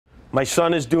My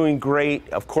son is doing great.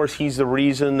 Of course, he's the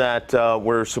reason that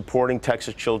we're supporting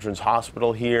Texas Children's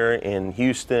Hospital here in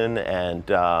Houston, and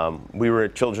we were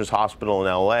at Children's Hospital in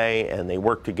LA, and they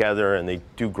work together and they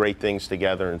do great things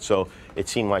together, and so it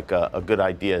seemed like a good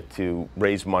idea to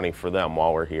raise money for them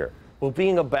while we're here. Well,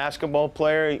 being a basketball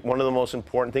player, one of the most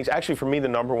important things, actually for me the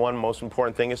number one most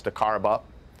important thing is to carb up.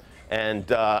 And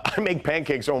I make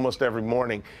pancakes almost every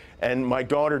morning. And my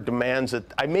daughter demands it.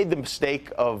 I made the mistake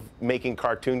of making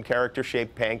cartoon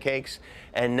character-shaped pancakes,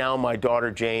 and now my daughter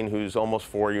Jane, who's almost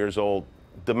 4 years old,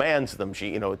 demands them.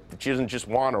 She doesn't just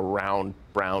want a round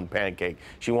brown pancake.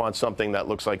 She wants something that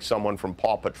looks like someone from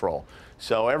Paw Patrol.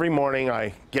 So every morning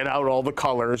I get out all the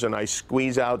colors and I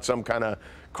squeeze out some kind of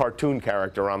cartoon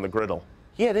character on the griddle.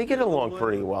 Yeah, they get along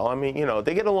pretty well. I mean,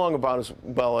 they get along about as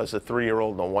well as a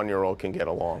 3-year-old and a 1-year-old can get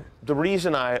along. The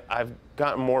reason I've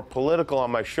gotten more political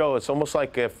on my show, it's almost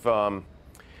like if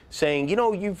saying,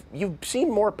 you've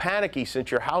seemed more panicky since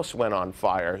your house went on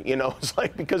fire. It's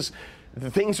like because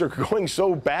the things are going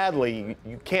so badly,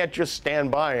 you can't just stand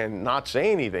by and not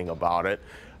say anything about it.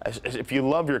 If you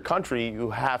love your country, you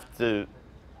have to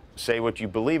say what you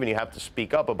believe, and you have to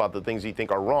speak up about the things you think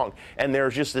are wrong. And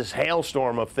there's just this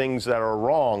hailstorm of things that are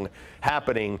wrong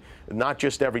happening, not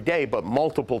just every day, but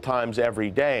multiple times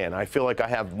every day. And I feel like I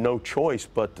have no choice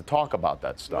but to talk about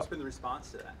that stuff. What's been the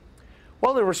response to that?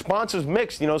 Well, the response is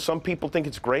mixed. Some people think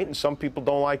it's great, and some people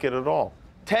don't like it at all.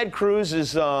 Ted Cruz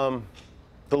is the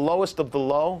lowest of the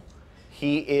low.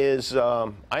 He is,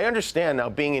 I understand now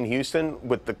being in Houston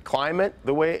with the climate,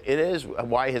 the way it is,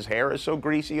 why his hair is so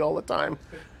greasy all the time.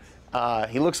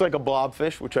 He looks like a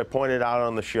blobfish, which I pointed out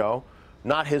on the show.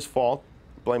 Not his fault.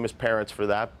 Blame his parents for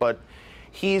that. But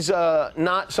he's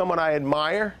not someone I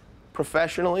admire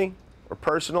professionally or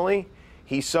personally.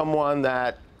 He's someone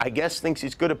that I guess thinks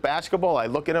he's good at basketball. I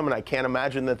look at him and I can't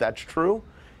imagine that that's true.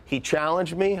 He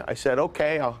challenged me. I said,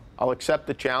 okay, I'll accept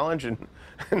the challenge. And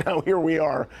now here we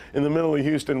are in the middle of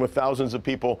Houston with thousands of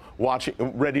people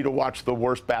ready to watch the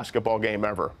worst basketball game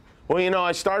ever. Well,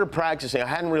 I started practicing. I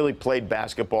hadn't really played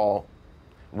basketball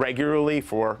regularly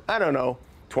for, I don't know,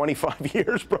 25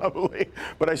 years probably.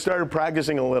 But I started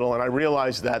practicing a little, and I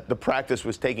realized that the practice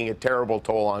was taking a terrible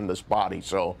toll on this body.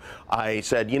 So I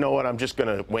said, you know what, I'm just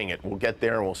going to wing it. We'll get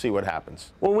there and we'll see what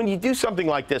happens. Well, when you do something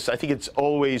like this, I think it's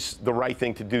always the right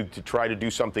thing to do to try to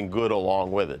do something good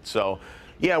along with it. So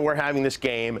yeah, we're having this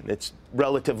game, and it's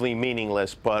relatively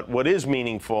meaningless, but what is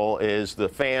meaningful is the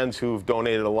fans who've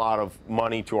donated a lot of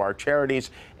money to our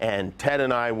charities, and Ted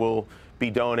and I will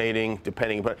be donating,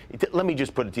 depending, but let me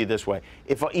just put it to you this way.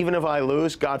 Even if I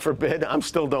lose, God forbid, I'm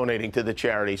still donating to the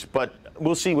charities, but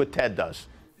we'll see what Ted does.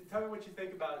 Tell me what you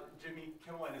think about Jimmy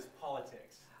Kimmel and his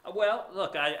politics. Well,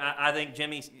 look, I think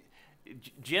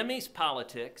Jimmy's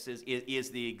politics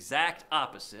is the exact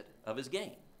opposite of his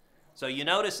game. So you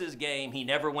notice his game, he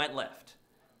never went left.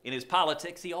 In his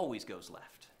politics, he always goes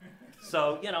left.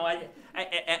 So,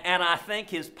 and I think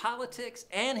his politics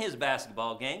and his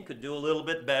basketball game could do a little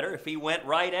bit better if he went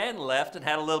right and left and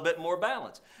had a little bit more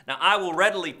balance. Now, I will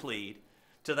readily plead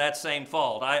to that same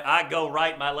fault. I go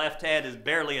right, my left hand is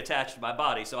barely attached to my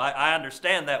body, so I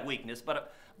understand that weakness,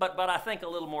 but I think a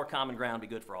little more common ground would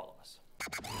be good for all of us.